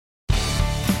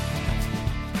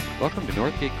Welcome to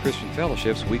Northgate Christian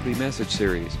Fellowship's weekly message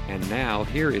series. And now,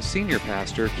 here is Senior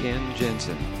Pastor Ken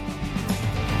Jensen.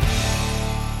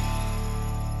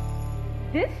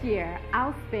 This year,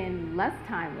 I'll spend less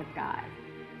time with God.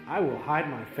 I will hide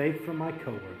my faith from my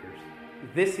coworkers.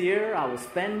 This year, I will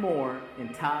spend more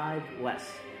and tithe less.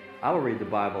 I will read the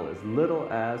Bible as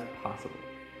little as possible.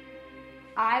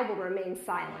 I will remain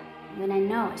silent when I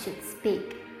know I should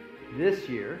speak. This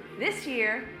year,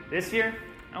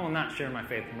 I will not share my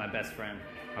faith with my best friend.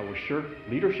 I will shirk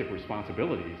leadership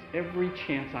responsibilities every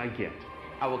chance I get.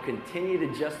 I will continue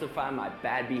to justify my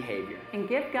bad behavior. And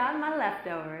give God my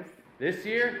leftovers. This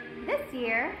year,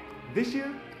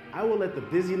 I will let the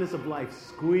busyness of life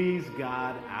squeeze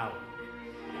God out.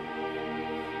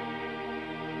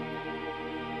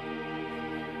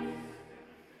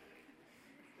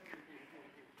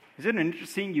 Isn't it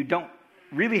interesting? You don't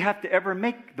really have to ever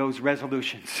make those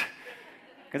resolutions.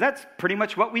 Because that's pretty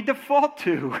much what we default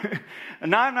to.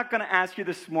 And now I'm not going to ask you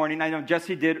this morning, I know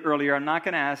Jesse did earlier, I'm not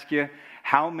going to ask you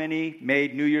how many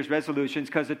made New Year's resolutions,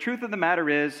 because the truth of the matter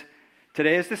is,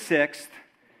 today is the 6th,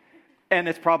 and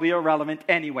it's probably irrelevant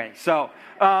anyway. So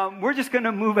we're just going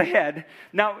to move ahead.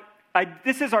 Now,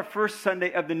 this is our first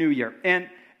Sunday of the new year, and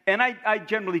I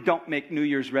generally don't make New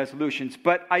Year's resolutions,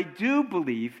 but I do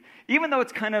believe, even though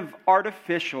it's kind of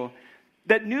artificial,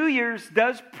 that New Year's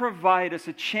does provide us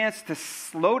a chance to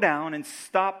slow down and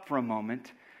stop for a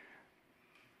moment,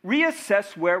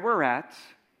 reassess where we're at,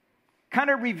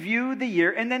 kind of review the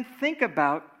year, and then think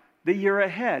about the year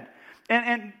ahead.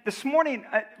 And this morning,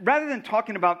 rather than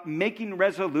talking about making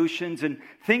resolutions and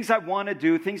things I want to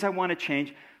do, things I want to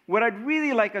change, what I'd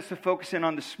really like us to focus in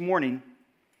on this morning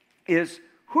is,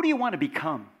 who do you want to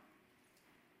become?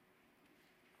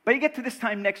 But you get to this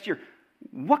time next year,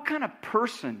 what kind of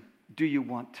person do you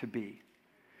want to be?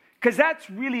 Because that's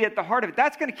really at the heart of it.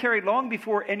 That's going to carry long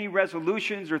before any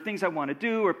resolutions or things I want to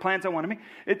do or plans I want to make.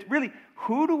 It's really,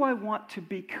 who do I want to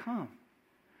become?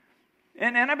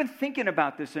 And I've been thinking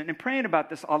about this and praying about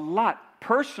this a lot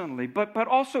personally, but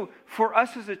also for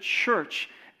us as a church.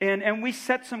 And we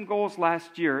set some goals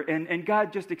last year, and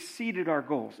God just exceeded our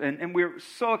goals. And we're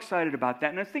so excited about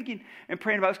that. And I was thinking and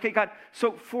praying about, okay, God,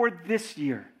 so for this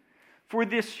year,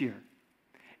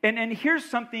 and here's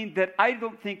something that I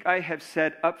don't think I have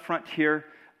said up front here,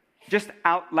 just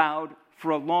out loud for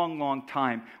a long, long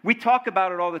time. We talk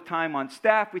about it all the time on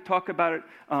staff. We talk about it,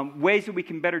 ways that we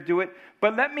can better do it.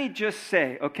 But let me just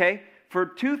say, okay, for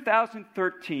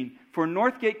 2013, for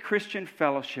Northgate Christian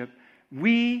Fellowship,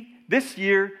 this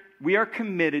year, we are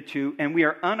committed to, and we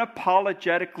are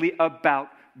unapologetically about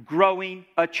growing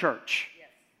a church. Yes.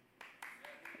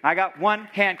 I got one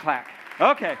hand clap.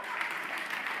 Okay.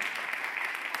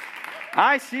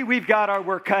 I see we've got our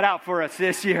work cut out for us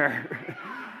this year.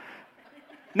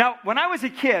 Now, when I was a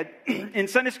kid in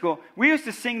Sunday school, we used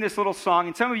to sing this little song,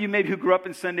 and some of you maybe who grew up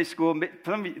in Sunday school,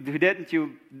 some of you who didn't,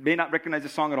 you may not recognize the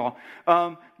song at all.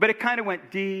 But it kind of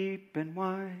went, deep and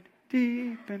wide,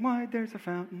 there's a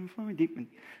fountain flowing deep. And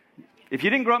if you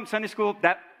didn't grow up in Sunday school,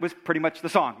 that was pretty much the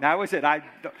song. That was it.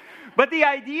 But the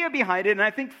idea behind it, and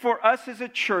I think for us as a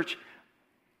church,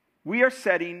 we are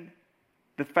setting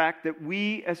the fact that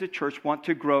we as a church want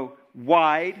to grow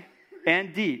wide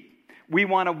and deep. We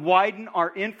want to widen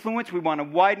our influence. We want to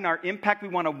widen our impact. We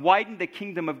want to widen the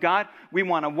kingdom of God. We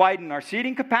want to widen our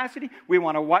seating capacity. We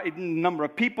want to widen the number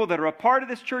of people that are a part of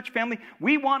this church family.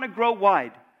 We want to grow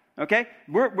wide. Okay?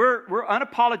 We're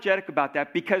unapologetic about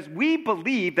that because we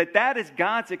believe that is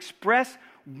God's express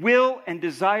will and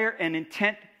desire and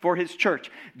intent for his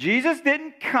church. Jesus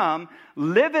didn't come,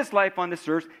 live his life on this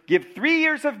earth, give 3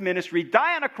 years of ministry,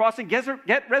 die on a cross, and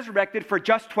get resurrected for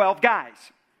just 12 guys.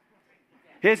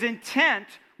 His intent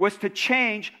was to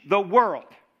change the world.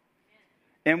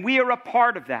 And we are a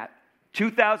part of that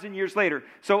 2,000 years later.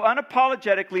 So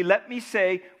unapologetically, let me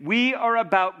say, we are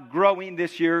about growing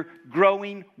this year,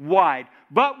 growing wide.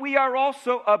 But we are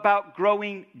also about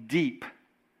growing deep.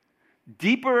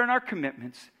 Deeper in our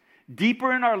commitments,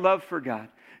 deeper in our love for God,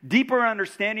 deeper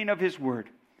understanding of his word,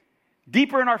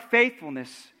 deeper in our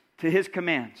faithfulness to his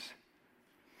commands.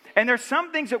 And there's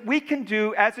some things that we can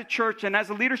do as a church and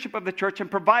as a leadership of the church and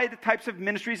provide the types of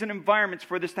ministries and environments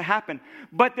for this to happen.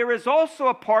 But there is also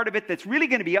a part of it that's really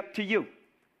going to be up to you.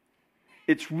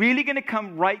 It's really going to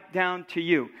come right down to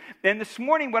you. And this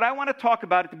morning, what I want to talk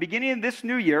about at the beginning of this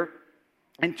new year,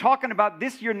 and talking about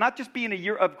this year not just being a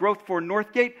year of growth for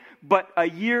Northgate, but a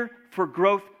year for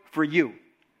growth for you.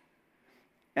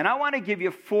 And I want to give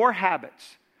you 4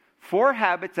 habits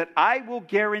that I will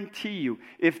guarantee you,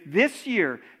 if this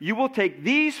year you will take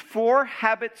these 4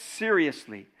 habits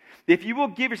seriously, if you will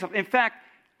give yourself, in fact,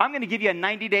 I'm going to give you a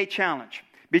 90-day challenge.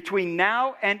 between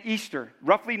now and Easter,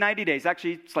 roughly 90 days.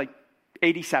 Actually, it's like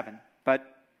 87, but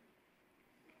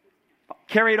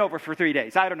carry it over for 3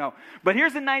 days. I don't know. But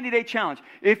here's the 90-day challenge.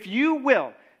 If you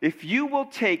will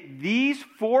take these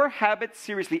 4 habits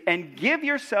seriously and give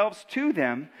yourselves to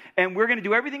them, and we're going to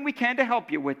do everything we can to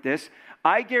help you with this,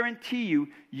 I guarantee you,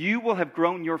 you will have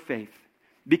grown your faith.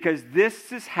 Because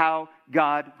this is how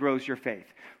God grows your faith.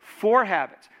 4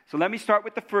 habits. So let me start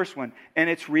with the first one, and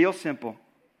it's real simple.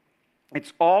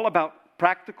 It's all about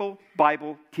practical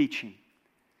Bible teaching.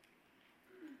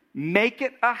 Make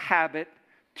it a habit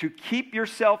to keep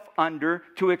yourself under,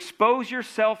 to expose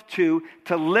yourself to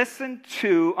listen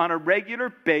to on a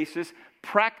regular basis,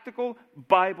 practical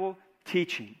Bible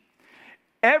teaching.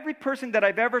 Every person that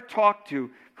I've ever talked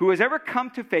to who has ever come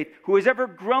to faith, who has ever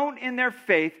grown in their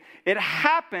faith,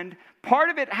 part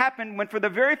of it happened when for the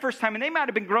very first time, and they might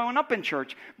have been growing up in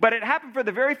church, but it happened for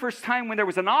the very first time when there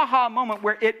was an aha moment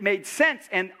where it made sense,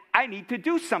 and I need to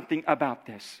do something about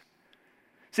this.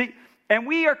 See, and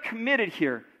we are committed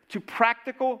here to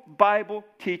practical Bible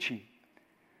teaching.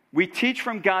 We teach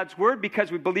from God's Word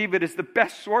because we believe it is the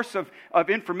best source of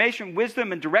information,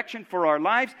 wisdom, and direction for our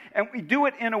lives, and we do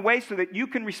it in a way so that you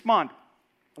can respond.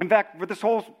 In fact, for this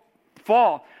whole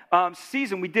fall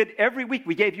season, we did every week,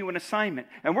 we gave you an assignment,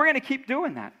 and we're going to keep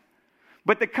doing that.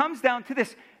 But it comes down to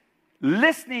this,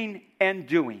 listening and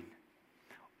doing.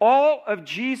 All of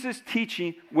Jesus'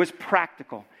 teaching was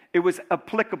practical. It was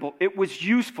applicable. It was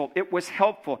useful. It was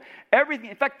helpful. Everything.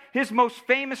 In fact, his most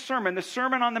famous sermon, the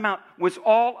Sermon on the Mount, was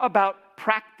all about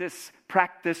practice,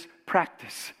 practice,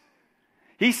 practice.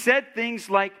 He said things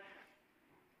like,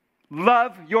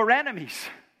 love your enemies.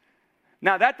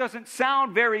 Now, that doesn't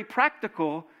sound very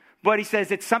practical, but he says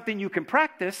it's something you can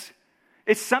practice.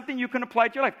 It's something you can apply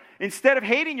to your life. Instead of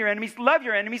hating your enemies, love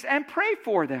your enemies and pray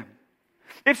for them.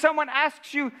 If someone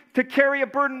asks you to carry a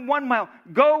burden 1 mile,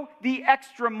 go the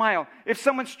extra mile. If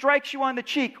someone strikes you on the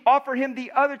cheek, offer him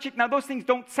the other cheek. Now, those things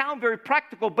don't sound very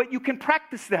practical, but you can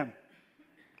practice them.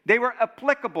 They were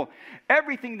applicable.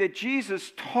 Everything that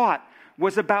Jesus taught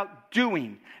was about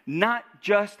doing, not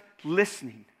just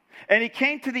listening. And he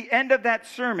came to the end of that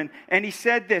sermon, and he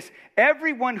said this,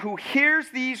 everyone who hears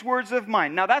these words of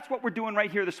mine. Now, that's what we're doing right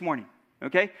here this morning,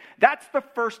 okay? That's the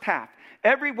first half.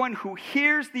 Everyone who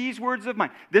hears these words of mine.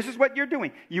 This is what you're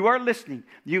doing. You are listening.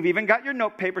 You've even got your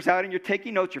note papers out, and you're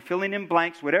taking notes. You're filling in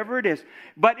blanks, whatever it is.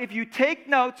 But if you take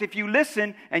notes, if you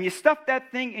listen, and you stuff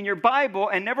that thing in your Bible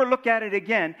and never look at it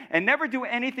again, and never do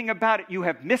anything about it, you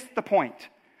have missed the point.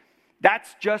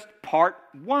 That's just part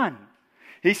 1.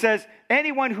 He says,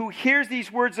 anyone who hears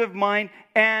these words of mine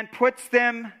and puts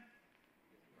them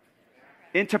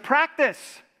into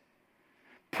practice.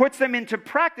 Puts them into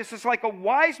practice. It's like a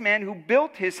wise man who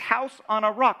built his house on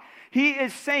a rock. He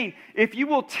is saying, if you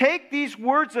will take these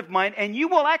words of mine and you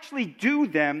will actually do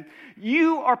them,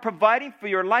 you are providing for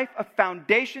your life a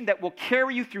foundation that will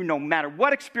carry you through no matter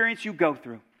what experience you go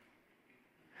through.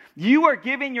 You are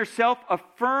giving yourself a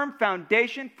firm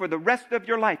foundation for the rest of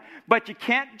your life. But you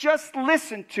can't just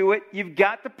listen to it. You've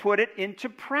got to put it into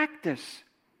practice.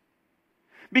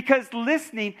 Because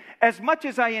listening, as much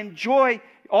as I enjoy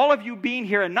all of you being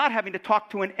here and not having to talk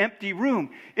to an empty room,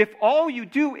 if all you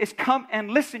do is come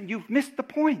and listen, you've missed the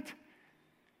point.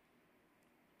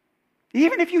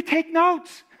 Even if you take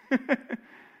notes.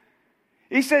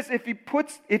 He says if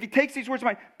he takes these words of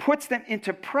mine, puts them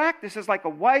into practice, is like a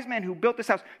wise man who built this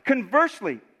house.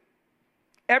 Conversely,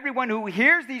 everyone who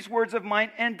hears these words of mine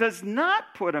and does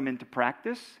not put them into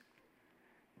practice,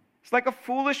 it's like a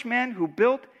foolish man who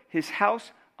built his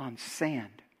house on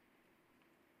sand.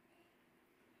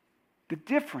 The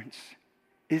difference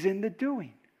is in the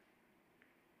doing.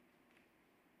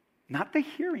 Not the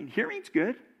hearing. Hearing's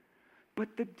good.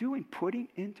 But the doing, putting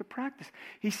into practice.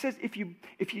 He says if you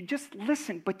just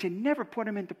listen, but you never put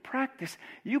them into practice,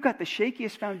 you got the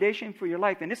shakiest foundation for your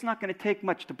life, and it's not going to take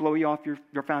much to blow you off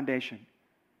your foundation.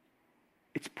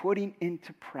 It's putting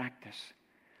into practice.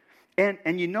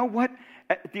 And you know what?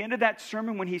 At the end of that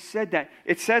sermon, when he said that,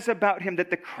 it says about him that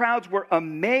the crowds were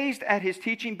amazed at his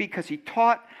teaching because he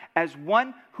taught as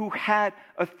one who had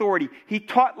authority. He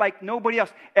taught like nobody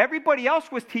else. Everybody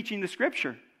else was teaching the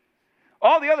Scripture.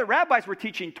 All the other rabbis were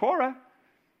teaching Torah.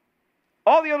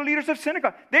 All the other leaders of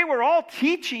synagogue, they were all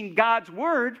teaching God's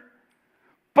word.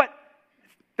 But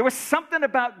there was something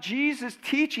about Jesus'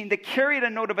 teaching that carried a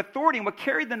note of authority. And what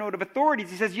carried the note of authority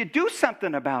is he says, you do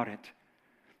something about it.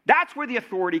 That's where the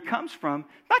authority comes from.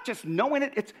 Not just knowing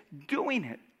it, it's doing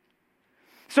it.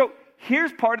 So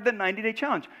here's part of the 90-day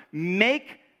challenge.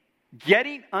 Make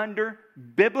getting under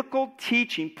biblical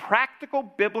teaching, practical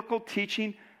biblical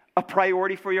teaching, a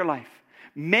priority for your life.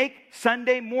 Make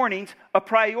Sunday mornings a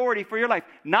priority for your life.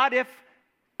 Not if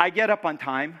I get up on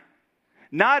time.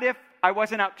 Not if I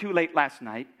wasn't out too late last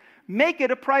night. Make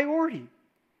it a priority.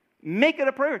 Make it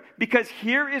a priority. Because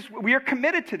we are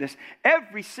committed to this.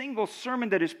 Every single sermon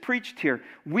that is preached here,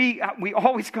 we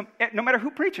always come, no matter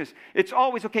who preaches, it's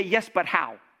always, okay, yes, but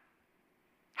how?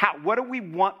 How? What do we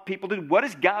want people to do? What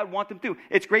does God want them to do?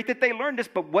 It's great that they learn this,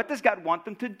 but what does God want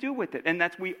them to do with it? And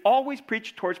we always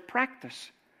preach towards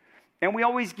practice. And we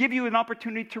always give you an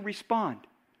opportunity to respond.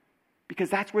 Because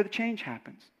that's where the change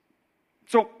happens.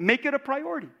 So make it a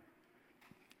priority.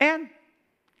 And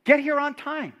get here on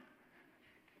time.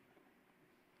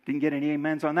 Didn't get any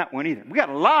amens on that one either. We got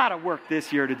a lot of work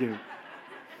this year to do.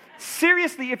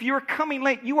 Seriously, if you're coming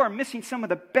late, you are missing some of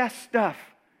the best stuff.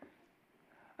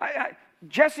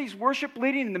 Jesse's worship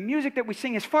leading and the music that we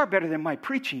sing is far better than my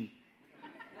preaching.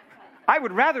 I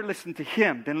would rather listen to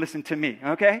him than listen to me,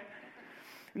 okay?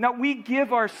 Now, we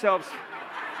give ourselves...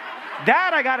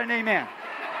 That I got an amen.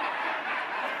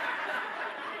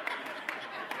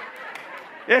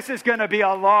 This is going to be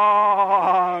a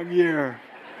long year.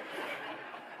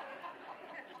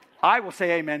 I will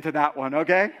say amen to that one,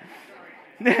 okay?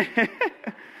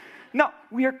 No,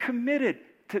 we are committed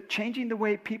to changing the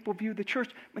way people view the church.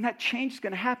 When that change is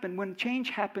going to happen, when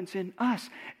change happens in us,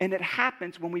 and it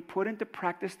happens when we put into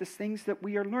practice the things that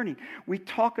we are learning. We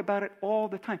talk about it all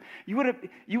the time. You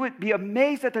would be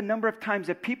amazed at the number of times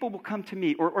that people will come to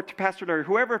me or to Pastor Larry,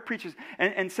 whoever preaches,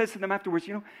 and says to them afterwards,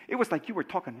 it was like you were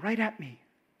talking right at me.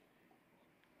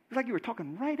 It was like you were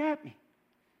talking right at me.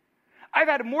 I've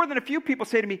had more than a few people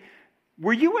say to me,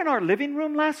 were you in our living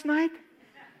room last night?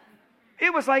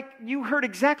 It was like you heard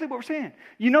exactly what we're saying.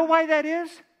 You know why that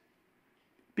is?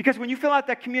 Because when you fill out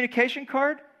that communication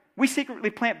card, we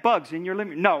secretly plant bugs in your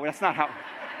living room. No, that's not how.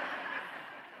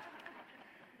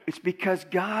 It's because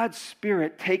God's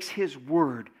Spirit takes His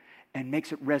Word and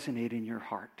makes it resonate in your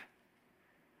heart.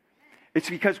 It's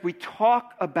because we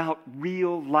talk about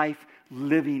real life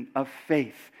living of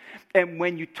faith. And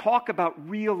when you talk about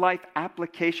real life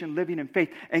application living in faith,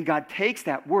 and God takes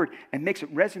that word and makes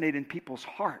it resonate in people's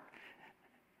heart.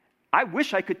 I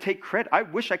wish I could take credit. I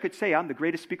wish I could say I'm the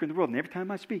greatest speaker in the world. And every time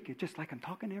I speak, it's just like I'm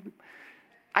talking to everybody.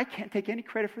 I can't take any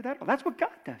credit for that. Well, that's what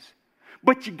God does.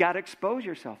 But you got to expose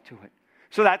yourself to it.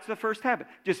 So that's the first habit.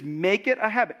 Just make it a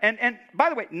habit. And by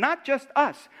the way, not just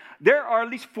us. There are at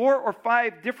least 4 or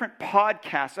 5 different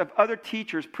podcasts of other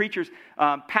teachers, preachers,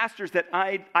 pastors that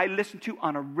I listen to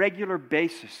on a regular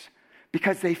basis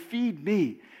because they feed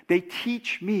me. They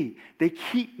teach me. They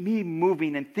keep me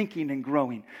moving and thinking and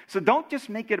growing. So don't just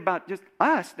make it about just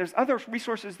us. There's other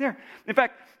resources there. In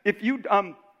fact, if you've got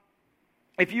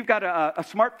a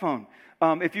smartphone,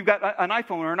 if you've got an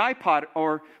iPhone or an iPod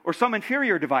or some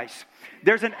inferior device,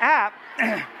 there's an app.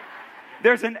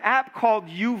 There's an app called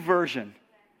YouVersion.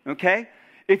 Okay,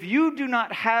 if you do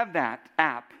not have that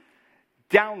app,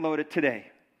 download it today.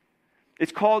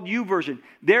 It's called YouVersion.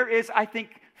 There is, I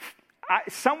think,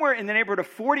 somewhere in the neighborhood of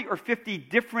 40 or 50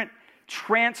 different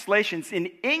translations in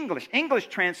English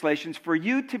translations for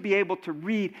you to be able to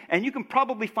read, and you can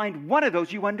probably find one of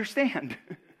those you understand.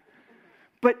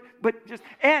 But just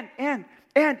and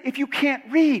if you can't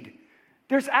read,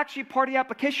 there's actually part of the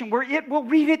application where it will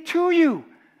read it to you.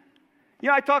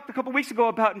 I talked a couple weeks ago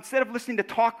about instead of listening to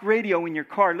talk radio in your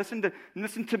car, listen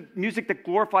to music that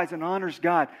glorifies and honors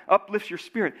God, uplifts your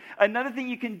spirit. Another thing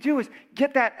you can do is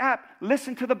get that app,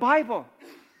 listen to the Bible.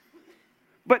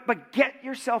 But get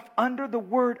yourself under the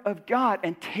Word of God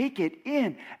and take it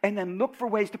in and then look for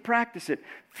ways to practice it.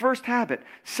 First habit.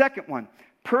 Second one,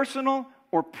 personal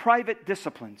or private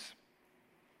disciplines.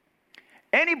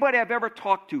 Anybody I've ever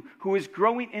talked to who is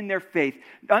growing in their faith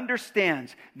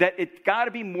understands that it's got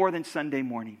to be more than Sunday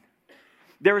morning.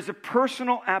 There is a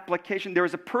personal application. There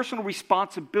is a personal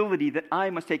responsibility that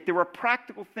I must take. There are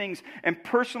practical things and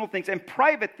personal things and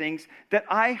private things that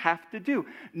I have to do.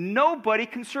 Nobody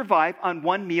can survive on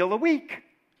one meal a week,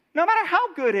 no matter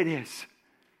how good it is.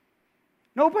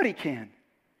 Nobody can.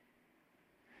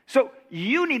 So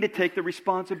you need to take the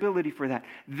responsibility for that.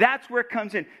 That's where it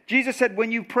comes in. Jesus said, when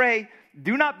you pray,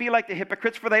 do not be like the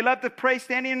hypocrites, for they love to pray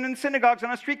standing in the synagogues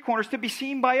and on street corners to be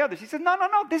seen by others. He said, no.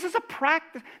 This is a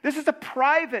practice. This is a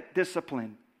private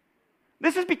discipline.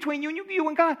 This is between you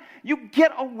and God. You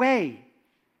get away.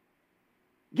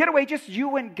 Get away, just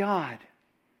you and God,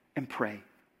 and pray.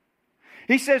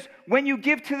 He says, when you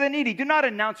give to the needy, do not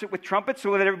announce it with trumpets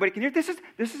so that everybody can hear. This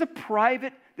is a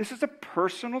private, this is a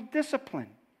personal discipline.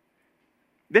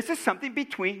 This is something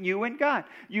between you and God.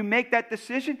 You make that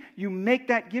decision, you make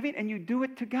that giving, and you do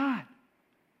it to God.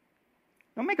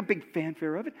 Don't make a big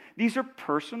fanfare of it. These are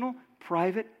personal,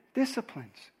 private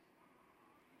disciplines.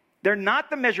 They're not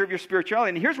the measure of your spirituality.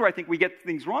 And here's where I think we get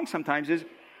things wrong sometimes is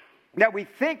that we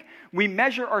think we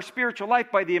measure our spiritual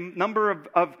life by the number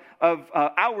of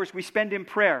hours we spend in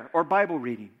prayer or Bible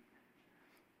reading.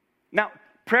 Now,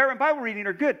 prayer and Bible reading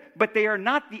are good, but they are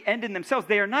not the end in themselves.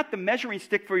 They are not the measuring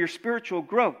stick for your spiritual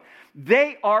growth.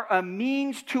 They are a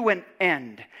means to an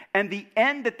end. And the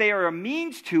end that they are a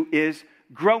means to is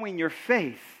growing your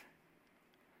faith.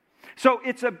 So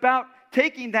it's about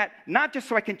taking that, not just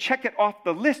so I can check it off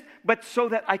the list, but so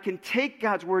that I can take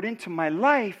God's word into my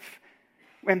life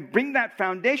and bring that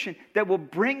foundation that will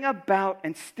bring about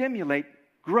and stimulate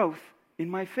growth in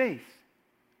my faith.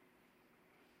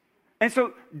 And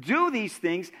so do these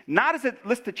things, not as a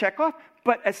list to check off,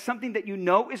 but as something that you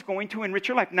know is going to enrich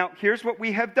your life. Now, here's what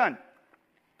we have done.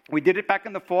 We did it back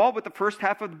in the fall with the first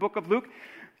half of the book of Luke.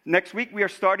 Next week, we are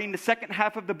starting the second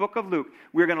half of the book of Luke.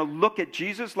 We're going to look at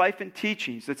Jesus' life and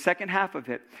teachings, the second half of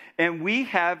it. And we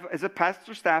have, as a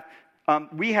pastor staff,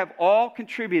 we have all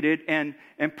contributed and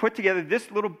put together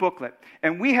this little booklet.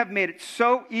 And we have made it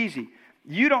so easy.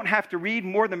 You don't have to read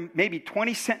more than maybe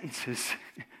 20 sentences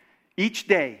each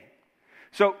day.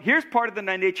 So here's part of the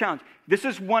 90-day challenge. This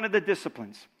is one of the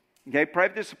disciplines. Okay,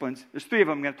 private disciplines. There's 3 of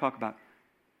them I'm going to talk about.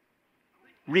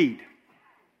 Read.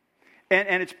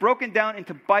 And it's broken down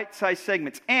into bite-sized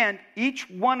segments. And each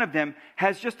one of them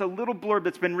has just a little blurb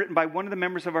that's been written by one of the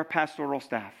members of our pastoral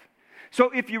staff. So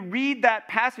if you read that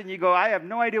passage and you go, I have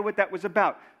no idea what that was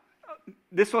about,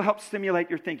 this will help stimulate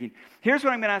your thinking. Here's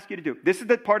what I'm going to ask you to do. This is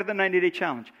the part of the 90-day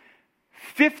challenge.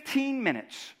 15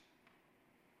 minutes.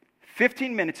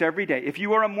 15 minutes every day. If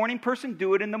you are a morning person,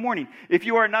 do it in the morning. If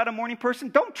you are not a morning person,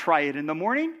 don't try it in the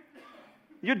morning.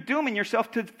 You're dooming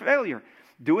yourself to failure.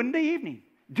 Do it in the evening.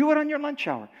 Do it on your lunch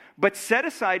hour. But set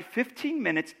aside 15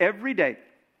 minutes every day.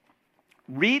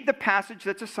 Read the passage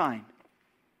that's assigned.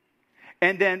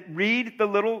 And then read the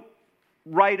little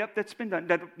write-up that's been done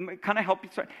that kind of help you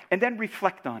start. And then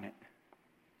reflect on it.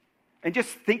 And just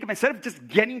think of it. Instead of just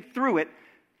getting through it,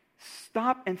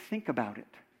 stop and think about it.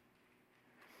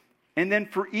 And then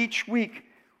for each week,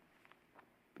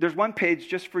 there's one page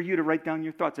just for you to write down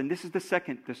your thoughts. And this is the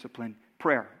second discipline,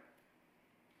 prayer.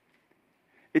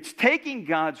 It's taking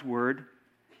God's word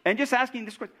and just asking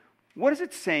this question, what is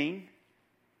it saying?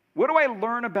 What do I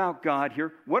learn about God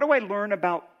here? What do I learn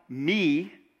about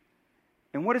me?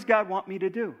 And what does God want me to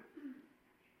do?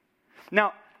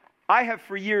 Now, I have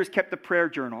for years kept a prayer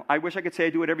journal. I wish I could say I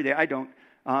do it every day. I don't.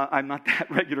 I'm not that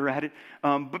regular at it,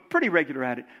 but pretty regular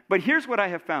at it. But here's what I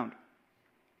have found.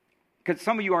 Because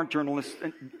some of you aren't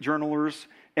journalers,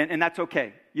 and that's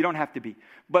okay. You don't have to be.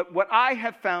 But what I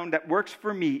have found that works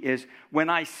for me is when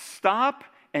I stop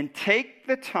and take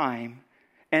the time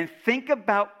and think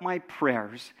about my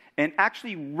prayers and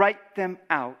actually write them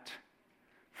out,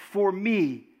 for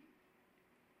me,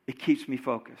 it keeps me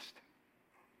focused.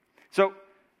 So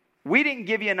we didn't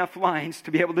give you enough lines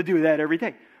to be able to do that every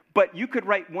day. But you could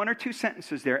write 1 or 2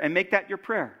 sentences there and make that your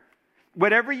prayer.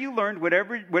 Whatever you learned,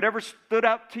 whatever stood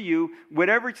out to you,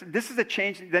 this is a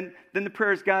change, then the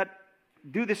prayer is, God,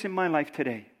 do this in my life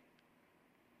today.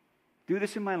 Do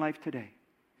this in my life today.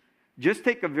 Just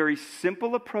take a very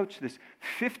simple approach to this.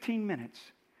 15 minutes.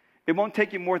 It won't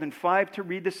take you more than 5 to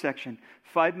read the section,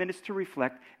 5 minutes to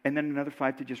reflect, and then another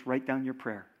 5 to just write down your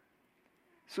prayer.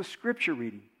 So scripture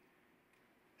reading.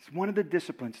 It's one of the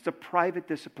disciplines. It's a private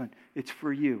discipline. It's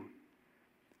for you.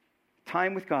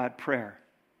 Time with God, prayer.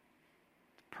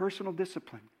 Personal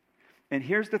discipline. And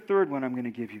here's the third one I'm going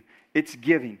to give you. It's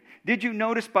giving. Did you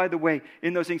notice, by the way,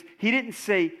 in those things, he didn't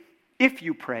say, if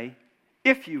you pray,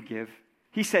 if you give.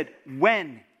 He said,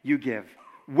 when you give,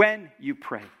 when you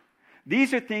pray.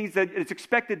 These are things that it's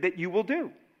expected that you will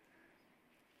do.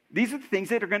 These are the things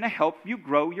that are going to help you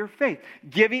grow your faith.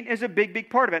 Giving is a big, big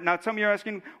part of it. Now, some of you are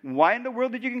asking, why in the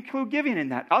world did you include giving in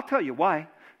that? I'll tell you why.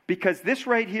 Because this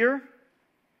right here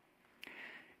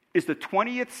is the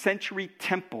 20th century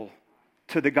temple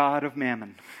to the god of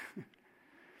Mammon.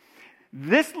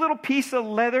 This little piece of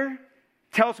leather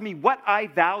tells me what I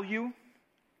value,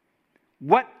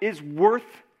 what is worth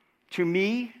to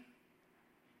me,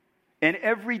 and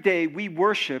every day we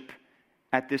worship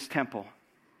at this temple.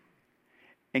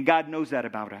 And God knows that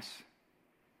about us.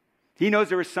 He knows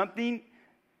there is something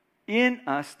in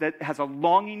us that has a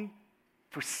longing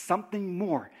for something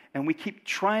more. And we keep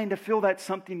trying to fill that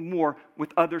something more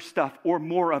with other stuff or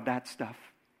more of that stuff.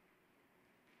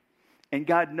 And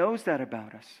God knows that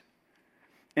about us.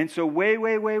 And so way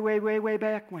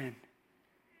back when,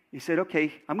 He said,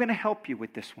 okay, I'm going to help you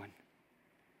with this one.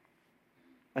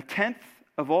 1/10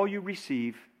 of all you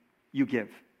receive, you give.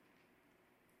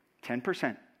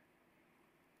 10%.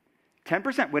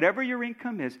 10%, whatever your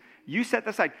income is, you set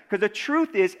that aside. Because the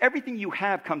truth is, everything you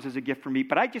have comes as a gift from me,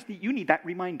 but you need that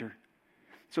reminder.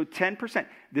 So 10%.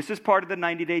 This is part of the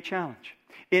 90-day challenge.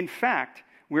 In fact,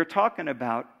 we're talking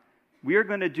about, we're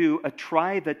going to do a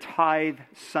Try the Tithe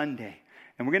Sunday.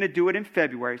 And we're going to do it in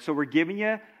February. So we're giving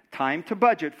you time to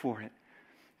budget for it.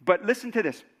 But listen to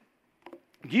this.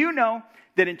 Do you know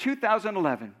that in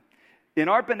 2011, in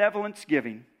our benevolence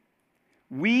giving,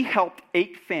 we helped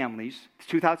 8 families,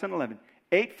 2011,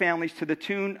 8 families to the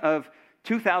tune of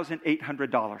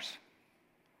 $2,800.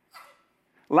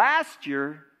 Last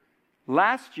year,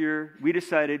 we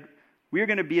decided we are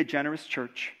going to be a generous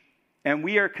church. And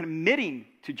we are committing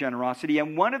to generosity.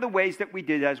 And one of the ways that we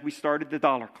did is we started the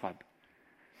Dollar Club.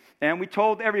 And we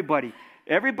told everybody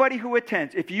who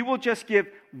attends, if you will just give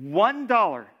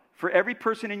 $1 for every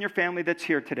person in your family that's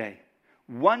here today,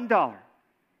 $1,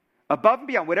 above and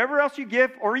beyond, whatever else you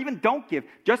give or even don't give,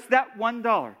 just that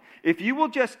 $1. If you will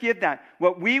just give that,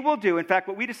 what we will do, in fact,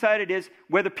 what we decided is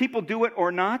whether people do it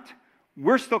or not,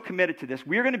 we're still committed to this.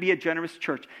 We're going to be a generous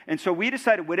church. And so we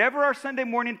decided whatever our Sunday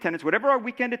morning attendance, whatever our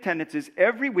weekend attendance is,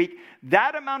 every week,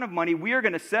 that amount of money we are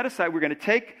going to set aside. We're going to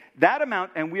take that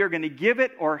amount and we are going to give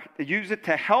it or use it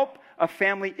to help a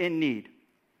family in need.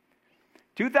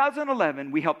 2011,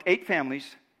 we helped 8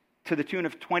 families to the tune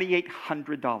of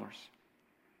 $2,800.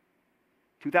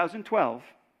 2012,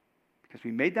 because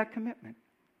we made that commitment,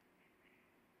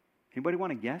 anybody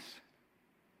want to guess?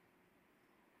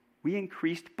 We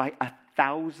increased by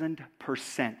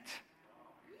 1,000%.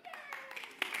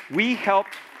 We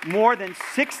helped more than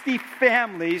 60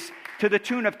 families to the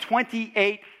tune of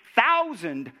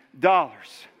 $28,000.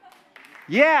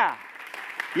 Yeah.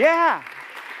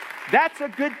 That's a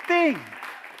good thing.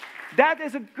 That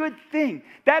is a good thing.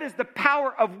 That is the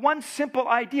power of one simple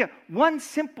idea. One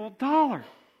simple dollar.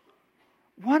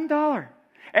 $1.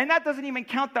 And that doesn't even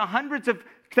count the hundreds of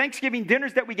Thanksgiving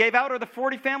dinners that we gave out or the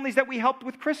 40 families that we helped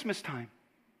with Christmas time.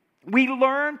 We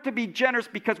learned to be generous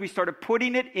because we started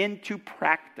putting it into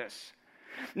practice.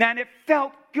 Now, and it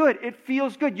felt good. It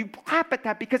feels good. You clap at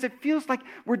that because it feels like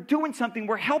we're doing something.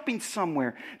 We're helping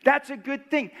somewhere. That's a good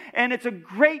thing. And it's a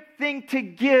great thing to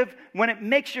give when it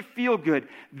makes you feel good.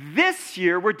 This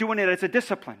year, we're doing it as a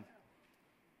discipline.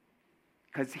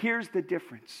 Because here's the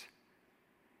difference.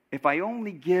 If I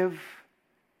only give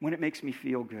when it makes me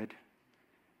feel good,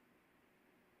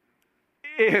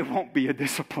 it won't be a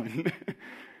discipline.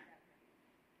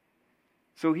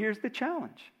 So here's the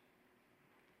challenge.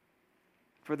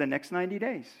 For the next 90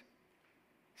 days,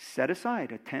 set aside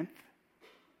 1/10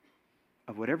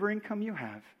 of whatever income you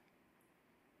have,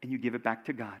 and you give it back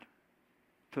to God,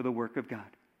 to the work of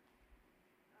God.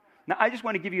 Now, I just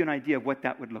want to give you an idea of what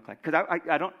that would look like,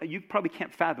 because you probably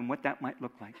can't fathom what that might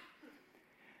look like.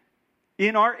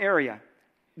 In our area,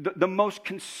 the most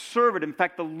conservative, in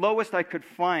fact, the lowest I could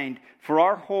find for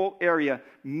our whole area,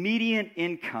 median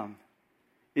income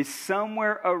is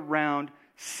somewhere around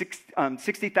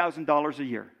 $60,000 a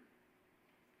year.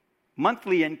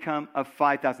 Monthly income of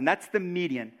 $5,000. That's the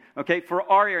median, okay, for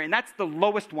our area. And that's the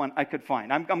lowest one I could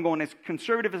find. I'm going as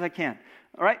conservative as I can,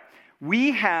 all right?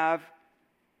 We have,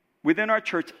 within our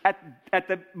church, at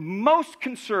the most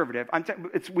conservative,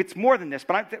 it's more than this,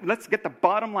 but let's get the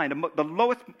bottom line, the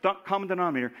lowest common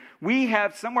denominator. We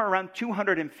have somewhere around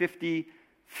 250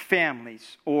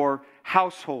 families or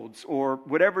households or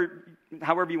whatever,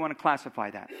 however you want to classify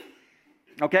that.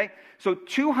 Okay? So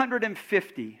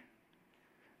 250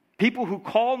 people who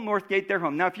call Northgate their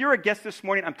home. Now, if you're a guest this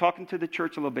morning, I'm talking to the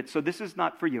church a little bit, so this is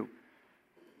not for you.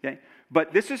 Okay?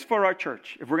 But this is for our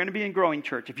church. If we're going to be a growing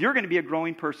church, if you're going to be a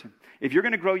growing person, if you're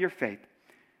going to grow your faith,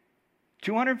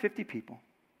 250 people,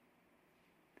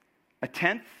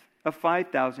 1/10 of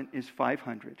 5,000 is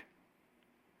 500.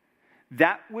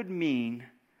 That would mean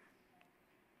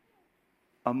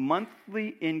a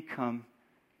monthly income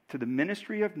to the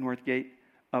ministry of Northgate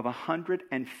of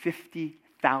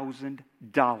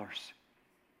 $150,000.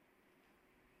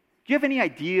 Do you have any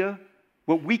idea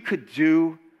what we could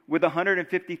do with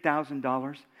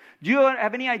 $150,000? Do you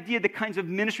have any idea the kinds of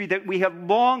ministry that we have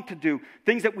longed to do,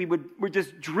 things that we're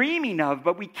just dreaming of,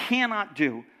 but we cannot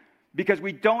do because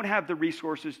we don't have the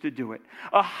resources to do it?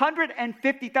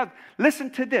 $150,000.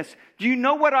 Listen to this. Do you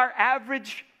know what our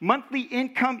average monthly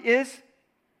income is?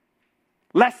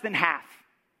 Less than half.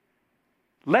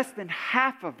 Less than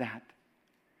half of that.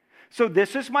 So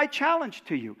this is my challenge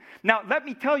to you. Now, let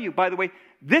me tell you, by the way,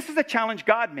 this is a challenge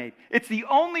God made. It's the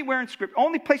only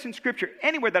place in Scripture,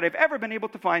 anywhere that I've ever been able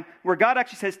to find, where God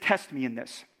actually says, test me in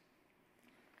this.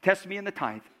 Test me in the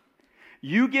tithe.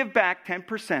 You give back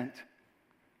 10%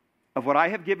 of what I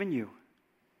have given you,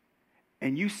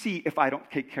 and you see if I don't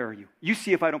take care of you. You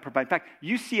see if I don't provide. In fact,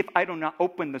 you see if I do not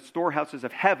open the storehouses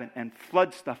of heaven and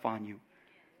flood stuff on you.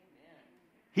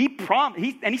 He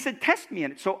promised, and he said, test me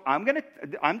in it. So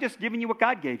I'm just giving you what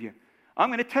God gave you. I'm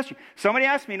going to test you. Somebody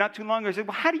asked me not too long ago, I said,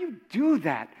 well, how do you do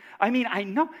that? I mean, I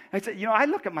know. I said, I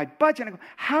look at my budget and I go,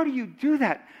 how do you do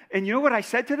that? And you know what I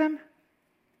said to them?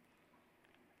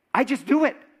 I just do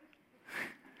it.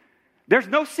 There's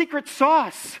no secret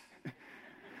sauce.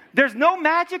 There's no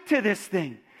magic to this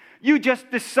thing. You just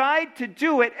decide to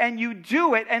do it, and you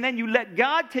do it, and then you let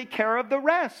God take care of the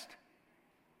rest.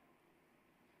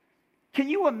 Can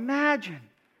you imagine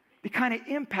the kind of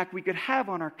impact we could have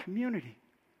on our community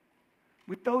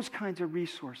with those kinds of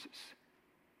resources?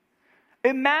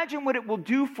 Imagine what it will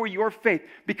do for your faith,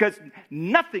 because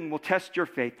nothing will test your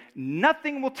faith.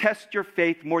 Nothing will test your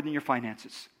faith more than your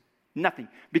finances. Nothing.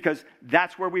 Because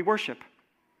that's where we worship.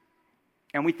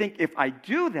 And we think, if I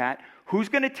do that, who's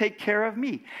going to take care of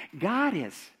me? God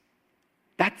is.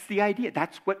 That's the idea.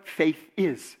 That's what faith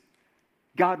is.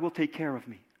 God will take care of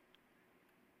me.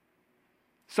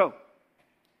 So,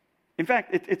 in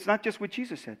fact, it's not just what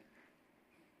Jesus said.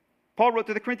 Paul wrote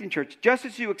to the Corinthian church, just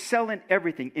as you excel in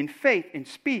everything, in faith, in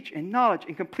speech, in knowledge,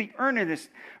 in complete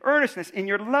earnestness in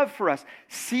your love for us,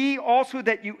 see also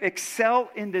that you excel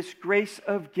in this grace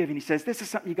of giving. He says, this is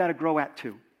something you got to grow at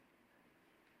too.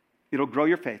 It'll grow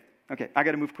your faith. Okay, I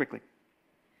got to move quickly.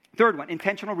 Third one,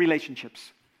 intentional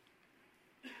relationships.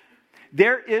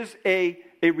 There is a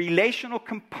relational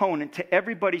component to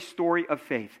everybody's story of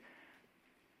faith.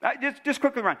 Just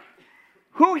quickly run.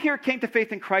 Who here came to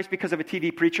faith in Christ because of a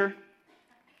TV preacher?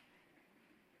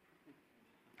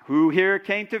 Who here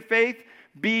came to faith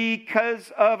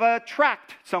because of a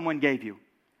tract someone gave you?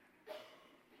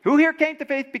 Who here came to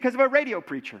faith because of a radio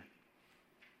preacher?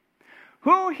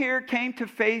 Who here came to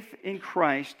faith in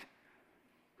Christ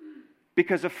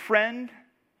because a friend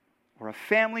or a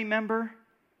family member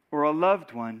or a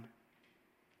loved one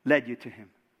led you to him?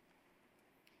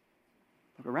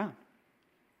 Look around.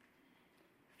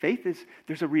 Faith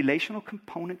there's a relational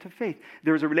component to faith.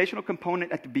 There's a relational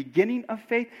component at the beginning of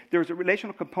faith. There's a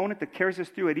relational component that carries us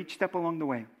through at each step along the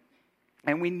way.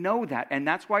 And we know that. And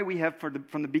that's why we have,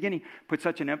 from the beginning, put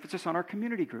such an emphasis on our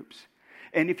community groups.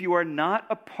 And if you are not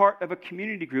a part of a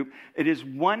community group, it is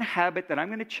one habit that I'm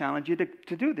going to challenge you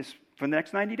to do this for the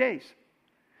next 90 days.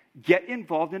 Get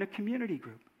involved in a community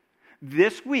group.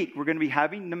 This week, we're going to be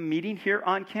having the meeting here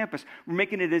on campus. We're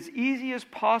making it as easy as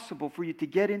possible for you to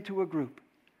get into a group.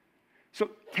 So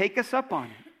take us up on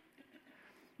it.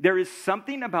 There is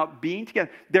something about being together.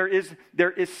 There is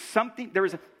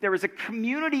a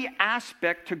community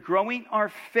aspect to growing our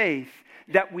faith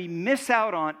that we miss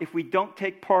out on if we don't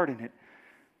take part in it.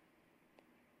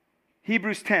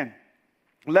 Hebrews 10.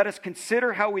 Let us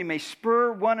consider how we may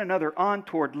spur one another on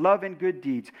toward love and good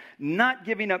deeds, not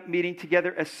giving up meeting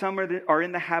together as some are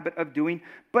in the habit of doing,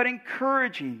 but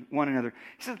encouraging one another.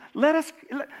 He says, let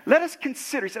us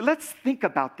consider. He said, let's think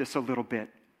about this a little bit.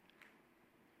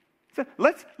 So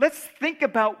let's think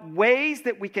about ways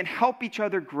that we can help each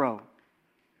other grow.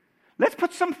 Let's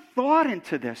put some thought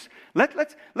into this.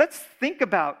 Let's think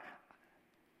about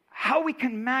how we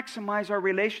can maximize our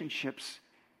relationships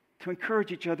to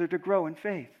encourage each other to grow in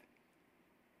faith.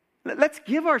 Let's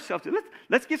give ourselves,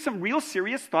 let's give some real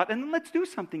serious thought, and then let's do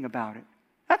something about it.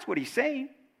 That's what he's saying.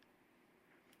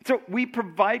 So we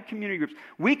provide community groups.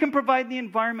 We can provide the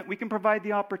environment. We can provide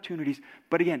the opportunities.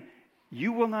 But again,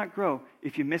 you will not grow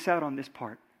if you miss out on this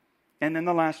part. And then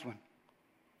the last one.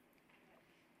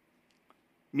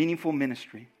 Meaningful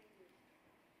ministry.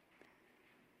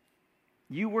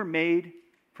 You were made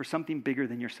for something bigger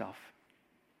than yourself.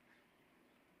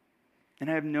 And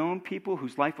I have known people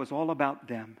whose life was all about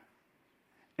them.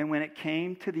 And when it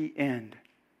came to the end,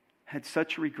 had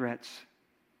such regrets.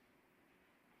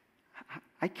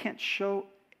 I can't show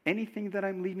anything that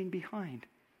I'm leaving behind.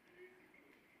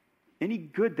 Any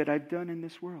good that I've done in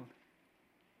this world.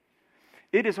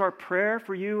 It is our prayer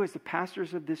for you as the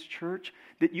pastors of this church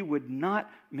that you would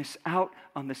not miss out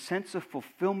on the sense of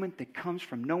fulfillment that comes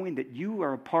from knowing that you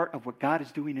are a part of what God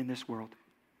is doing in this world.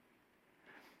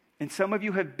 And some of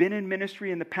you have been in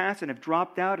ministry in the past and have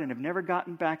dropped out and have never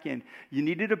gotten back in. You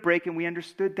needed a break, and we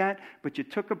understood that, but you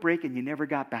took a break and you never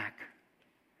got back.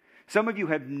 Some of you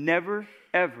have never,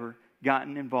 ever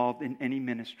gotten involved in any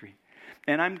ministry.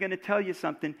 And I'm going to tell you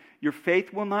something. Your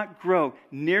faith will not grow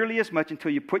nearly as much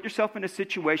until you put yourself in a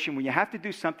situation where you have to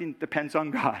do something that depends on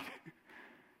God.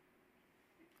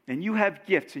 And you have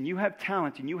gifts, and you have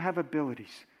talents, and you have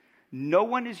abilities. No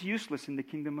one is useless in the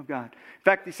kingdom of God. In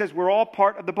fact, he says we're all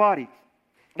part of the body.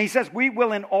 He says we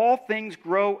will in all things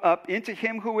grow up into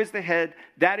him who is the head,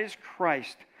 that is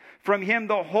Christ, From him,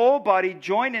 the whole body,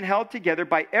 joined and held together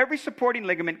by every supporting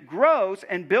ligament, grows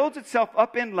and builds itself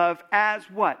up in love as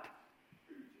what?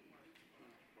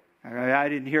 I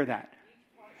didn't hear that.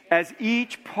 As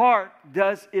each part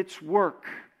does its work.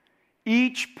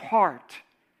 Each part.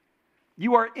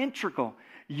 You are integral.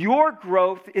 Your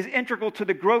growth is integral to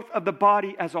the growth of the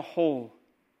body as a whole.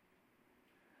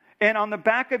 And on the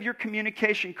back of your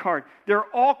communication card, there are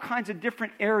all kinds of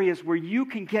different areas where you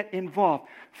can get involved.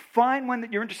 Find one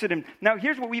that you're interested in. Now,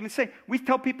 here's what we even say. We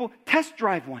tell people, test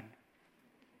drive one.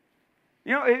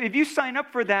 You know, if you sign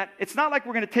up for that, it's not like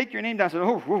we're going to take your name down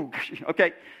and say,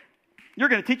 okay, you're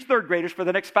going to teach third graders for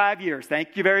the next 5 years.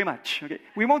 Thank you very much. Okay?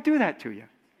 We won't do that to you.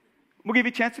 We'll give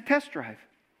you a chance to test drive.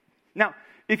 Now,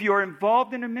 if you are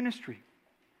involved in a ministry,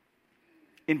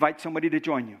 invite somebody to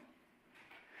join you.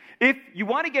 If you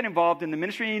want to get involved in the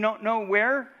ministry and you don't know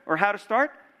where or how to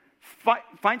start,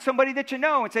 find somebody that you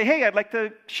know and say, hey, I'd like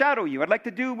to shadow you. I'd like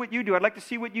to do what you do. I'd like to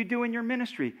see what you do in your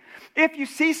ministry. If you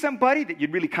see somebody that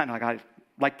you'd really kind of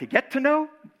like to get to know,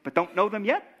 but don't know them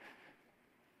yet,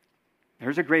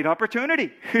 there's a great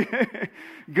opportunity.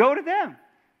 Go to them.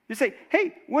 You say,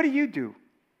 hey, what do you do?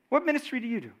 What ministry do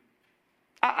you do?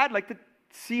 I'd like to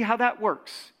see how that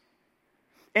works.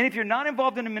 And if you're not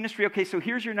involved in a ministry, okay, so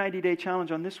here's your 90-day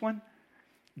challenge on this one.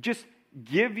 Just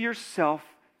give yourself,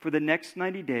 for the next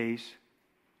 90 days,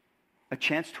 a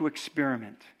chance to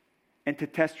experiment and to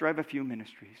test drive a few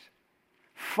ministries.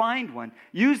 Find one.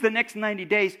 Use the next 90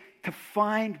 days to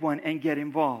find one and get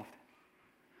involved.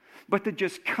 But to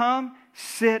just come,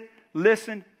 sit,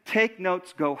 listen, take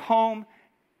notes, go home,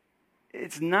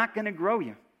 it's not going to grow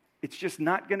you. It's just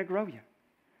not going to grow you.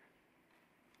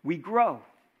 We grow.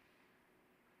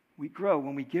 We grow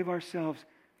when we give ourselves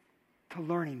to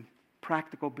learning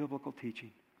practical biblical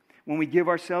teaching. When we give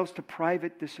ourselves to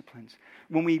private disciplines.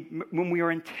 When we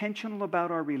are intentional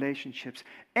about our relationships.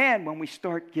 And when we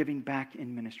start giving back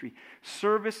in ministry.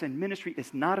 Service and ministry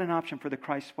is not an option for the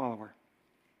Christ follower.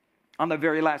 On the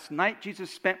very last night Jesus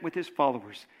spent with his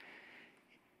followers,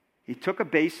 he took a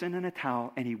basin and a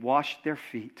towel and he washed their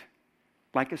feet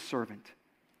like a servant.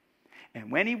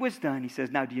 And when he was done, he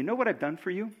says, now do you know what I've done for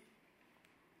you?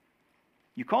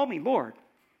 You call me Lord.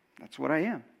 That's what I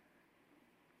am.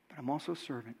 But I'm also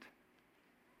servant.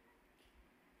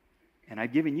 And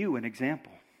I've given you an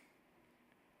example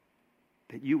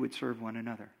that you would serve one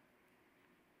another.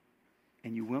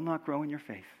 And you will not grow in your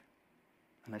faith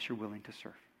unless you're willing to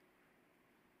serve.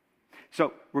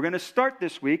 So we're going to start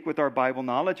this week with our Bible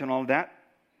knowledge and all of that.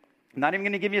 I'm not even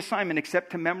going to give you an assignment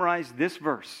except to memorize this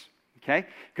verse. Okay?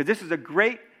 Because this is a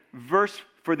great verse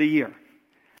for the year.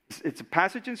 It's a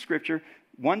passage in Scripture,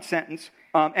 one sentence,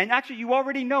 and actually you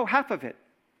already know half of it.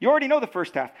 You already know the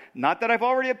first half. Not that I've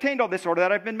already obtained all this or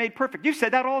that I've been made perfect. You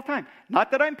said that all the time.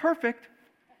 Not that I'm perfect.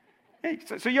 Hey,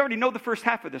 so you already know the first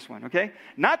half of this one, okay?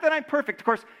 Not that I'm perfect. Of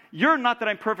course, your not that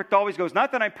I'm perfect always goes,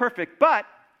 not that I'm perfect, but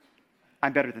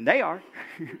I'm better than they are.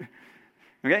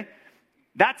 Okay?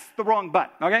 That's the wrong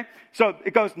but, okay? So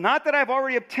it goes, not that I've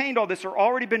already obtained all this or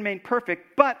already been made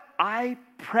perfect, but I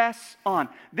press on.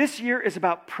 This year is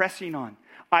about pressing on.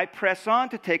 I press on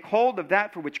to take hold of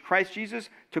that for which Christ Jesus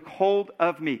took hold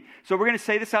of me. So we're going to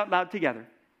say this out loud together,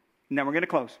 and then we're going to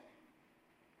close.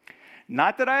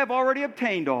 Not that I have already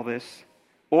obtained all this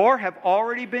or have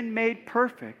already been made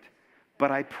perfect,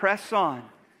 but I press on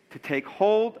to take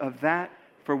hold of that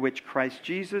for which Christ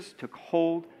Jesus took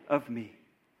hold of me.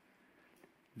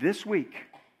 This week,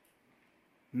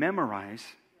 memorize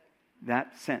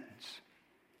that sentence.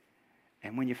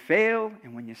 And when you fail,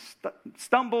 and when you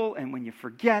stumble, and when you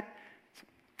forget,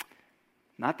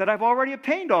 not that I've already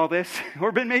obtained all this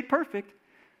or been made perfect,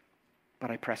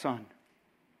 but I press on.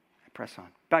 I press on.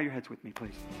 Bow your heads with me,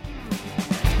 please.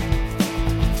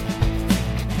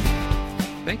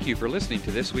 Thank you for listening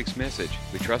to this week's message.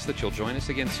 We trust that you'll join us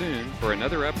again soon for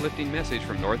another uplifting message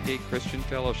from Northgate Christian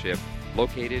Fellowship,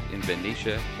 located in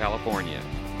Benicia, California.